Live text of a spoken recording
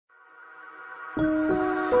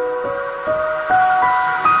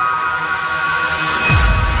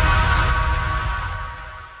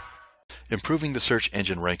Improving the search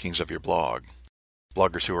engine rankings of your blog.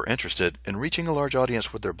 Bloggers who are interested in reaching a large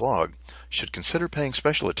audience with their blog should consider paying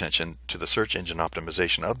special attention to the search engine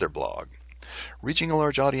optimization of their blog. Reaching a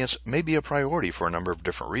large audience may be a priority for a number of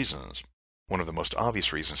different reasons. One of the most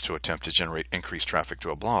obvious reasons to attempt to generate increased traffic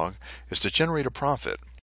to a blog is to generate a profit.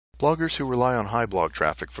 Bloggers who rely on high blog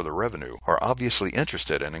traffic for their revenue are obviously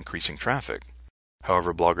interested in increasing traffic.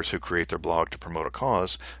 However, bloggers who create their blog to promote a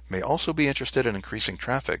cause may also be interested in increasing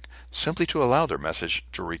traffic simply to allow their message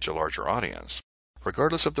to reach a larger audience.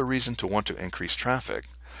 Regardless of the reason to want to increase traffic,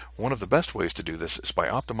 one of the best ways to do this is by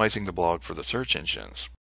optimizing the blog for the search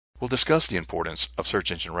engines. We'll discuss the importance of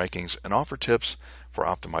search engine rankings and offer tips for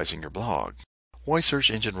optimizing your blog. Why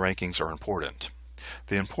search engine rankings are important.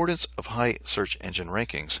 The importance of high search engine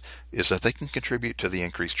rankings is that they can contribute to the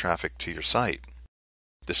increased traffic to your site.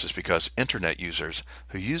 This is because Internet users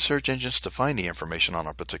who use search engines to find the information on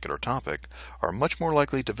a particular topic are much more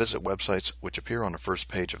likely to visit websites which appear on the first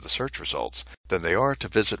page of the search results than they are to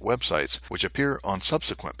visit websites which appear on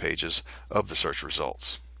subsequent pages of the search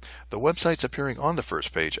results. The websites appearing on the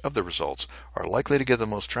first page of the results are likely to get the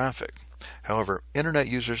most traffic. However, Internet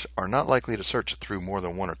users are not likely to search through more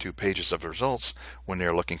than one or two pages of the results when they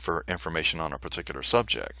are looking for information on a particular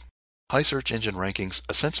subject. High search engine rankings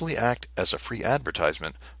essentially act as a free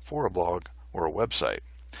advertisement for a blog or a website,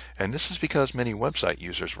 and this is because many website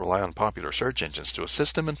users rely on popular search engines to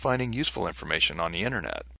assist them in finding useful information on the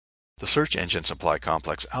Internet. The search engines apply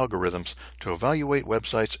complex algorithms to evaluate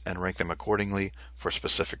websites and rank them accordingly for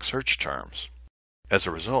specific search terms. As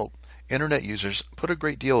a result, Internet users put a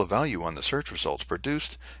great deal of value on the search results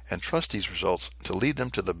produced and trust these results to lead them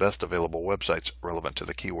to the best available websites relevant to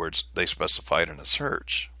the keywords they specified in a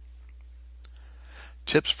search.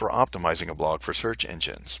 Tips for optimizing a blog for search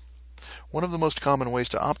engines. One of the most common ways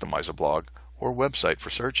to optimize a blog or website for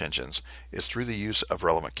search engines is through the use of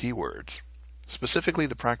relevant keywords. Specifically,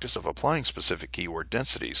 the practice of applying specific keyword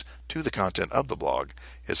densities to the content of the blog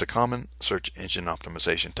is a common search engine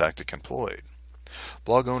optimization tactic employed.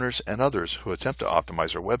 Blog owners and others who attempt to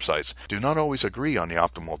optimize their websites do not always agree on the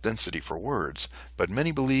optimal density for words, but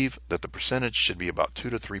many believe that the percentage should be about 2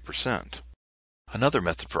 to 3%. Another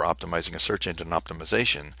method for optimizing a search engine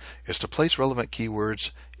optimization is to place relevant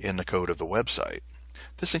keywords in the code of the website.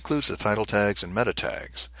 This includes the title tags and meta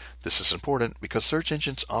tags. This is important because search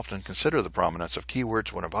engines often consider the prominence of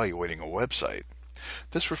keywords when evaluating a website.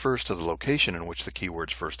 This refers to the location in which the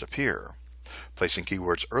keywords first appear. Placing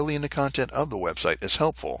keywords early in the content of the website is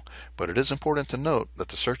helpful, but it is important to note that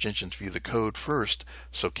the search engines view the code first,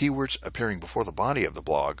 so keywords appearing before the body of the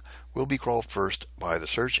blog will be crawled first by the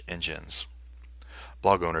search engines.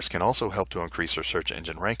 Blog owners can also help to increase their search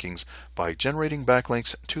engine rankings by generating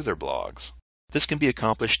backlinks to their blogs. This can be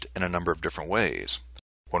accomplished in a number of different ways.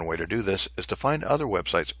 One way to do this is to find other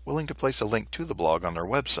websites willing to place a link to the blog on their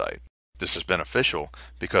website. This is beneficial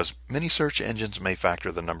because many search engines may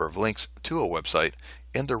factor the number of links to a website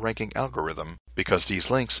in their ranking algorithm because these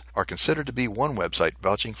links are considered to be one website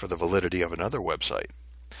vouching for the validity of another website.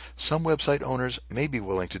 Some website owners may be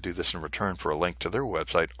willing to do this in return for a link to their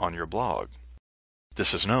website on your blog.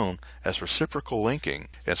 This is known as reciprocal linking,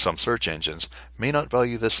 and some search engines may not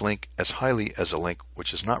value this link as highly as a link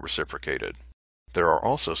which is not reciprocated. There are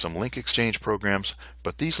also some link exchange programs,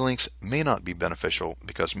 but these links may not be beneficial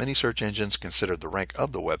because many search engines consider the rank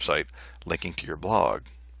of the website linking to your blog.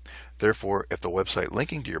 Therefore, if the website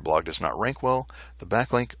linking to your blog does not rank well, the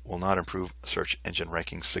backlink will not improve search engine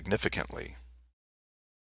rankings significantly.